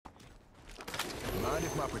Mind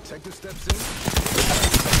if my protector steps in?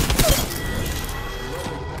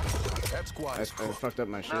 That squad I is cool. fucked up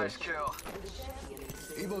my shield. Nice kill.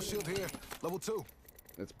 Evo shield here, level 2.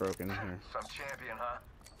 It's broken here. Some champion, huh?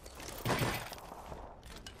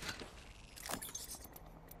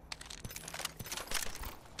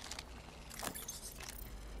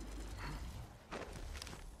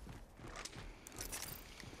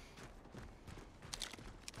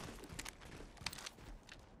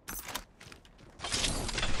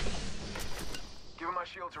 Give him my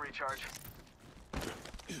shield to recharge.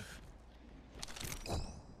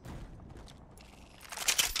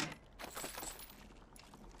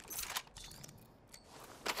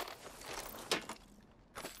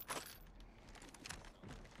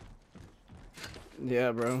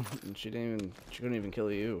 Yeah, bro. She couldn't even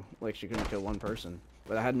kill you. Like, she couldn't kill one person.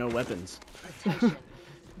 But I had no weapons. Attention.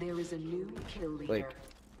 There is a new kill leader. Like,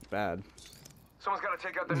 bad. Someone's got to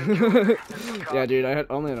take out the new kill leader. Yeah, dude, I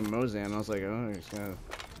only had a Mozam. I was like, oh, I just gotta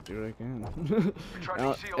do what I can.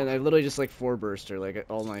 And I literally just, like, 4-burst her. Like,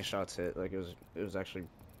 all my shots hit. Like, it was actually,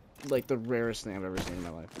 like, the rarest thing I've ever seen in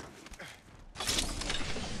my life.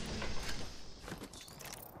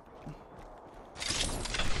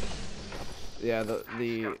 Yeah,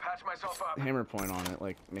 the hammer point on it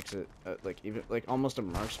like makes it like even like almost a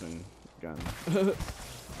marksman gun. Okay,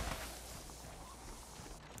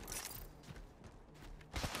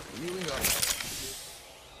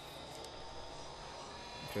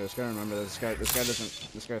 just gotta remember that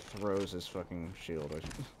this guy throws his fucking shield.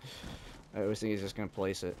 I always think he's just gonna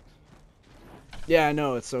place it. Yeah, I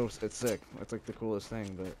know, it's sick. It's like the coolest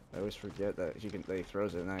thing, but I always forget that he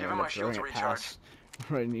throws it and I end up throwing it past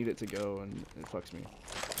where I need it to go, and it fucks me.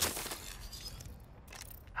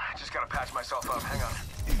 I just gotta patch myself up. Hang on.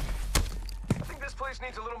 I think this place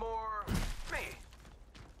needs a little more me.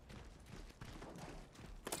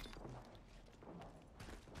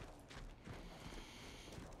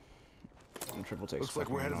 And triple takes. Looks like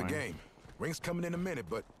we're ahead of the game. Ring's coming in a minute,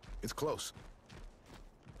 but it's close.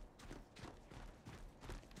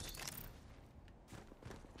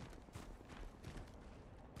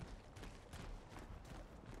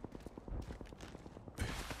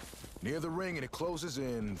 Near the ring, and it closes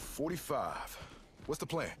in 45. What's the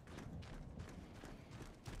plan?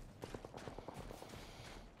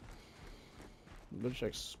 Blue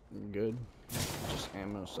check's good. Just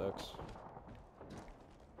ammo sucks.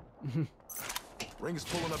 Ring is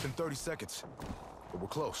pulling up in 30 seconds, but we're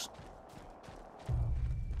close.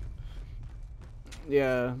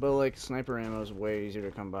 Yeah, but like sniper ammo is way easier to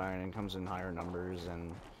come by, and it comes in higher numbers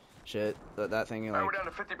and shit. That thing like. We're down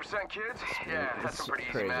to 50%, kids. Yeah, that's some pretty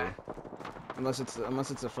crazy. easy math. Unless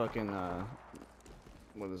it's a fucking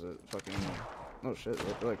what is it? Fucking oh shit!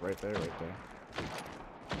 They're like right there, right there.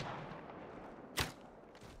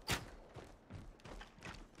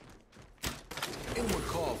 Inward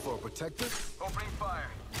call for a protector. Opening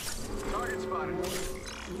fire. Target spotted.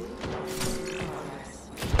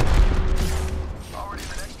 Already in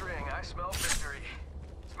the next ring. I smell victory.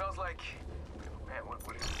 Smells like. Man, what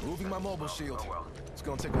is it? Moving my mobile shield. Oh well. It's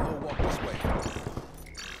gonna take a little walk this way.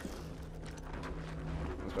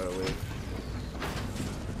 Let's better leave.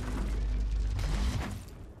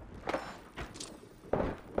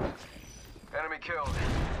 Enemy killed.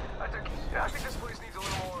 I think this place needs a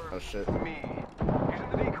little more. Oh shit. Me. Using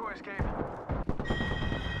the decoy escape.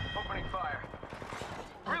 Opening fire.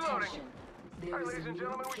 Reloading. There Alright, is ladies a and new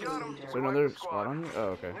gentlemen, we kill got him. leader. Is there another spot on you? Oh,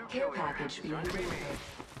 okay. New Care kill leader. package being Join me. delivered.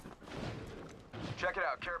 Check it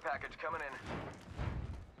out. Care package coming in.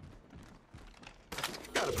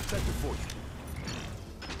 Got a protector for you.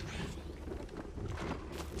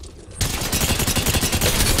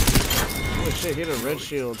 Holy shit! He had a red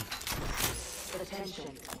shield.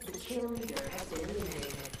 Attention. The kill leader has been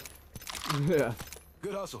eliminated. Yeah.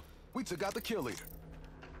 Good hustle. We took out the kill leader.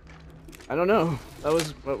 I don't know. That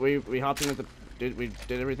was what we hopped in at the. We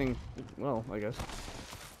did everything well, I guess.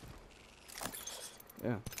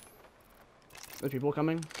 Yeah. Are people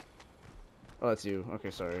coming? Oh, that's you. Okay,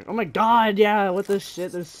 sorry. Oh my god, yeah, what the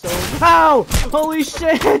shit? There's so. Ow! Holy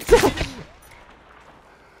shit! Let's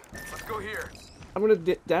go here. I'm gonna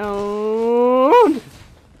dip down!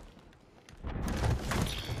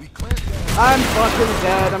 I'm fucking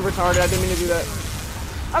dead. I'm retarded. I didn't mean to do that.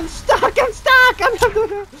 I'm stuck! I'm stuck! I'm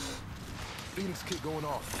not. Phoenix kit going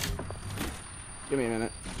off. Give me a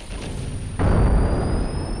minute.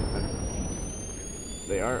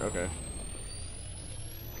 They are? Okay.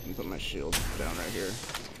 Let me put my shield down right here.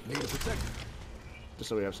 Need a protector. Just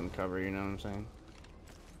so we have some cover, you know what I'm saying?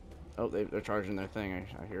 Oh, they're charging their thing.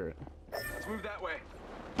 I hear it. Let's move that way.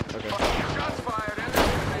 Okay. Shots fired. And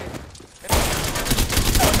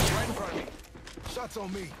right in front of me. That's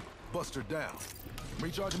on me. Bust her down.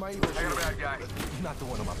 Recharging my Evo. I got a bad guy. Not the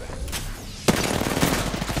one on my back.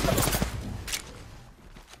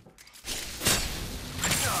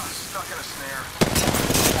 Stuck in a snare.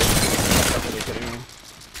 Are you kidding me?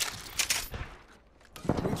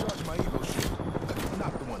 Recharging my Evo shield.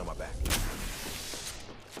 Not the one on my back.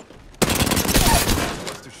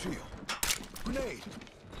 Bust her shield. Grenade.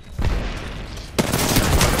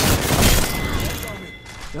 That's on me.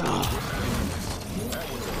 That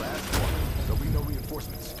was the last one. There'll be no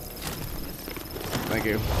reinforcements. Thank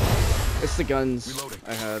you. It's the guns Reloading.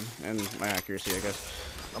 I had and my accuracy, I guess.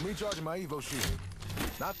 I'm recharging my Evo shield.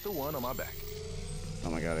 Not the one on my back. Oh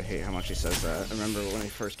my god, I hate how much he says that. I remember when he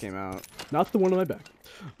first came out. Not the one on my back.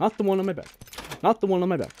 Not the one on my back. Not the one on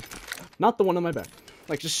my back. Not the one on my back.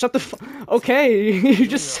 Like, just shut the fuck. Okay, you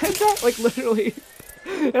just said that? Like, literally.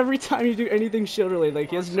 Every time you do anything shield related, like,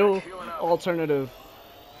 he has no alternative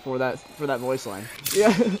for that voice line.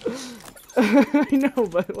 Yeah. I know,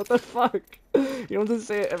 but what the fuck? You don't have to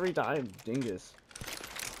say it every time, dingus.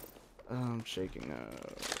 I'm shaking now.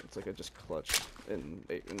 It's like I just clutched in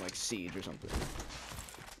like Siege or something.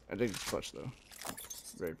 I did clutch though.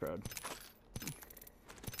 Very proud.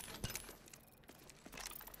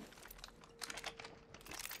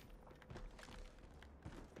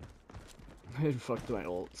 I fucked my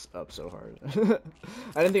ults up so hard.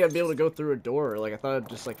 I didn't think I'd be able to go through a door. Like I thought I'd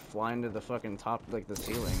just like fly into the fucking top, like the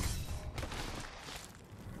ceiling.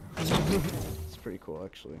 It's pretty cool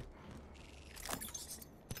actually.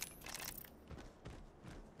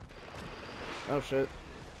 Oh shit.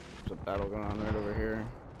 There's a battle going on right over here.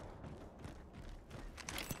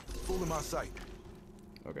 Full in my sight.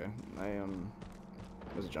 Okay,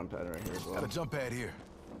 there's a jump pad right here as well. Got a jump pad here.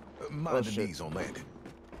 Mind Oh, the shit. knees on landing.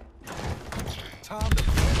 Time to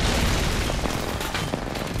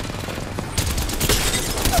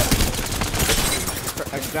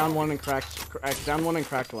X down one and cracked. X down one and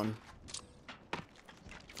cracked one.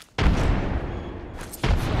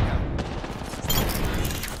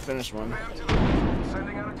 Finish one. Bam to the wall.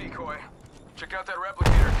 Sending out a decoy. Check out that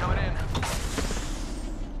replicator coming in.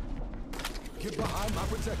 get behind my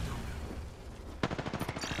protector.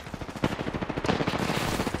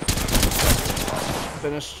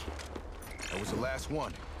 Finished. That was the last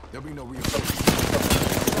one. There'll be no reinforcements.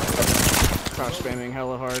 Crouch spamming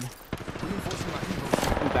hella hard. Reinforcing my Evo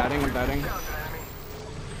shield. I'm batting, I'm batting. Down an enemy.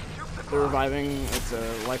 Juke the They're reviving. It's a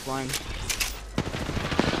lifeline.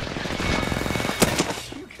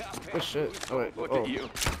 Oh shit. Oh wait. Look Oh. at you.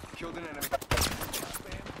 Killed an enemy.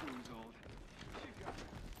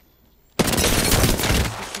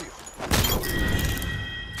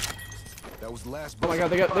 That was the last. Oh my god,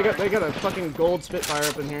 they got a fucking gold Spitfire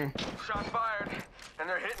up in here. Shot fired, and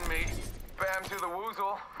they're hitting me. Bam to the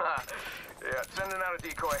woozle. Yeah, sending out a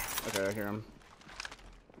decoy. Okay, I hear him.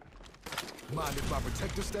 Mind if my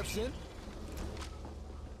protector steps in?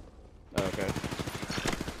 Oh, okay.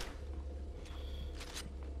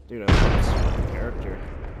 Dude, I love this fucking character.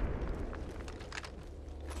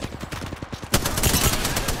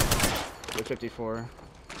 Good 54.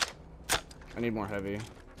 I need more heavy.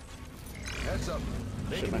 Heads up.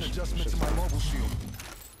 Making my an adjustment shit's to my down. mobile shield.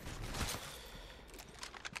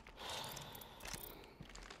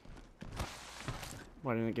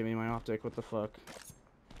 Why didn't it give me my optic? What the fuck?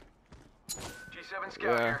 G7 scout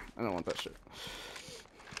Yeah, here. I don't want that shit.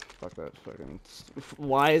 Fuck that fucking.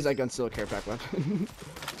 Why is that gun still a care pack weapon?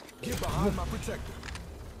 Get behind my protector.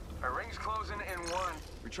 Our ring's closing in one.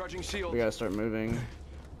 Recharging shield. We gotta start moving.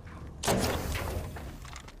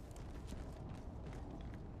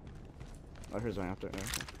 Oh, here's my optic.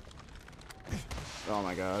 Oh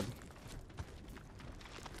my god.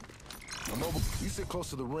 My mobile. You sit close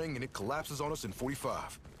to the ring and it collapses on us in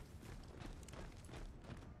 45.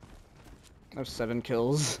 I have 7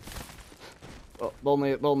 kills. Well,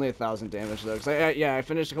 only 1,000 damage though. Cause I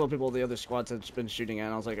finished a couple people the other squads had been shooting at.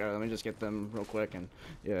 And I was like, alright, let me just get them real quick and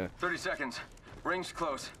yeah. 30 seconds. Ring's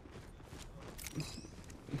close.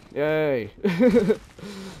 Yay!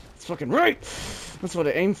 It's fucking right. That's what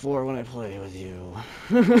I aim for when I play with you.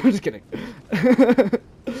 I'm just kidding.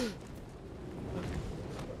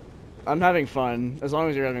 I'm having fun. As long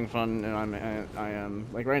as you're having fun, and I am.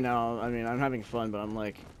 Like right now, I mean, I'm having fun, but I'm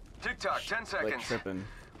like Tick tock. 10 seconds. like tripping.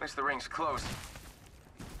 At least the ring's close.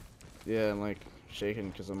 Yeah, I'm like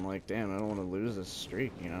shaking because I'm like, damn, I don't want to lose this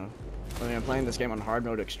streak, you know? I mean, I'm playing this game on hard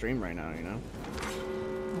mode extreme right now, you know?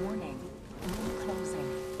 Warning. Room closing.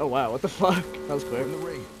 Oh wow, what the fuck? That was We're quick. in the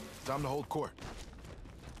ring. Time to hold court.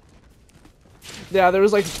 Yeah, there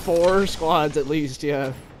was like 4 squads at least, yeah.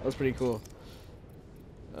 That was pretty cool.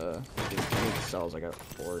 I need cells, I got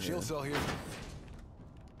 4 here. Shield cell here.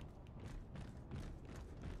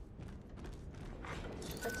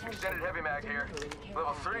 Extended heavy mag here.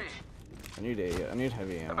 Level 3. I need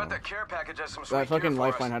heavy I ammo. bet that care package has some sweet That fucking gear for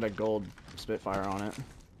us. lifeline had a gold Spitfire on it.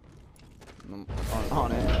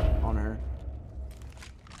 On her.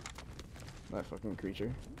 That fucking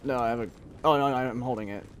creature. No, I have a. Oh no, I'm holding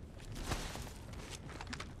it.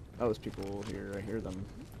 Oh, there's people here. I hear them.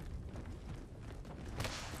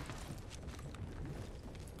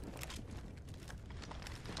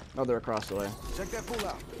 Oh, they're across the way. Check that fool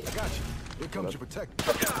out. I got you. Here comes your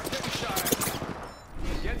protector.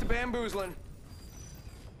 Get to bamboozling.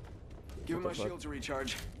 Give him What my the fuck? shield to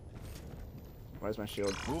recharge. Where's my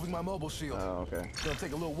shield? Moving my mobile shield. Oh, okay. Gonna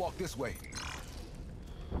take a little walk this way.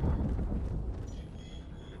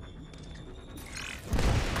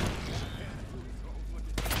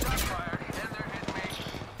 Shot fired, and they're hitting me.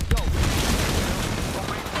 Go. Oh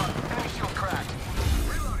wait, fuck. Enemy shield cracked.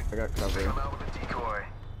 Reloading. I got Take cover. him out with a decoy.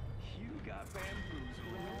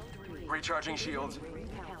 Recharging shields.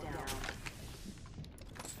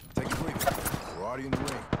 Take it clean. We're already in the ring.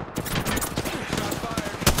 Shot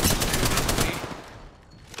fired.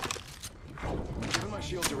 Give him my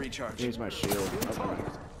shield to recharge. Use my shield. Okay.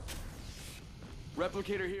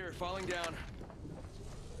 Replicator here, falling down.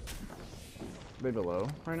 They below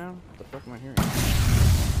right now? What the fuck am I hearing?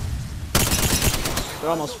 They're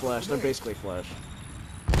almost flesh. They're basically flesh.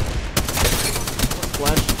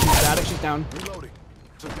 Flesh. She's static. She's down. Reloading.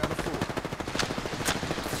 Took down the fool.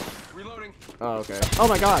 Reloading. Oh, okay. Oh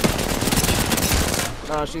my god.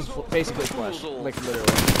 She's basically flesh. Like,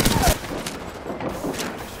 literally.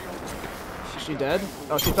 Is she dead?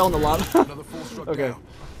 Oh, she fell in the lava. Another fool struck Okay. down.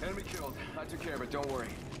 Enemy killed. I took care of it, don't worry.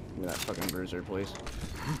 Give me that fucking bruiser, please.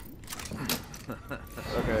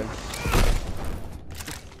 Okay.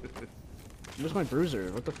 Where's my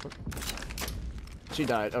bruiser? What the fuck? She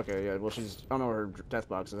died. Okay, yeah. Well, she's. I don't know where her death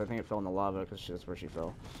box is. I think it fell in the lava because that's where she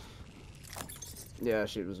fell. Yeah,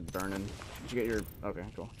 she was burning. Did you get your? Okay,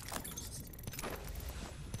 cool.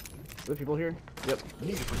 Are there people here? Yep.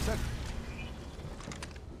 Need to protect.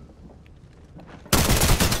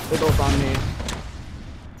 They're both on me.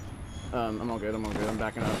 I'm all good. I'm all good. I'm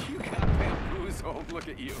backing up. You got bamboozled. Look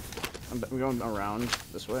at you. I'm going around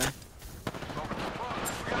this way. We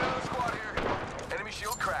got another squad here. Enemy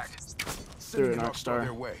shield cracked. Sending an an arc star.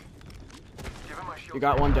 their way. Give him my shield. You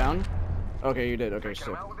got one down? Okay, you did. Okay, Take sick.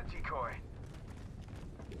 him out with a decoy.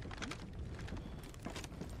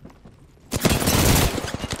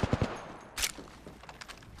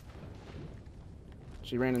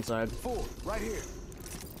 She ran inside. Fool, right here.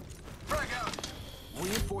 Frag out.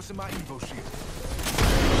 Reinforcing my Evo shield.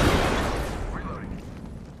 Reloading.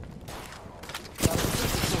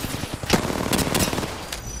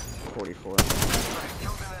 44.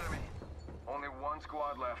 Killed an enemy. Only one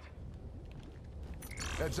squad left.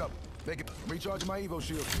 Heads up. Make it. Recharging my Evo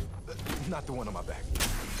shield. Not the one on my back.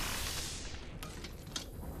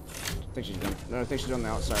 I think she's done. No, I think she's on the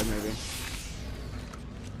outside, maybe.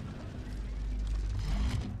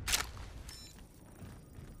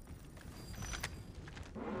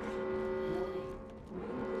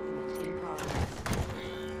 In progress.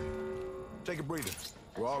 Take a breather.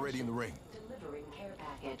 We're already in the ring. Delivering care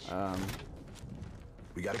package.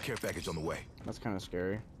 We got a care package on the way. That's kind of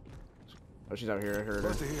scary. Oh, she's out here. I heard her.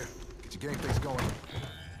 Buster here. Get your game face going.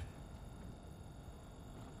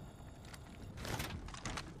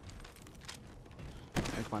 Can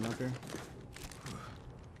I climb up here?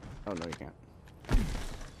 Oh, no, you can't.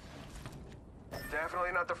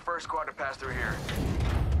 Definitely not the first squad to pass through here.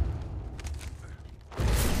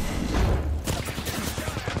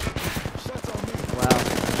 Shots on me. Wow.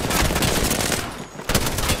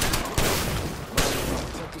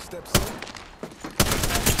 Protector steps in.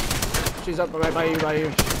 She's up right by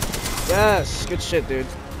you, Yes! Good shit, dude.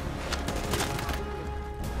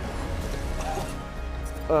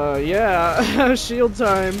 Yeah. Shield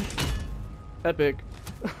time. Epic.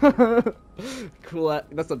 Cool.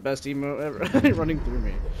 That's the best emote ever. Running through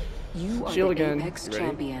me. You are Shield the again. Apex Ready?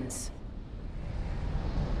 champions.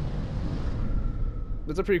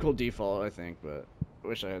 That's a pretty cool default, I think, but I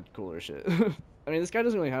wish I had cooler shit. I mean, this guy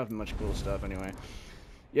doesn't really have much cool stuff anyway.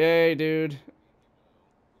 Yay, dude.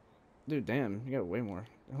 Dude, damn, you got way more.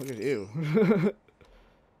 Look at you.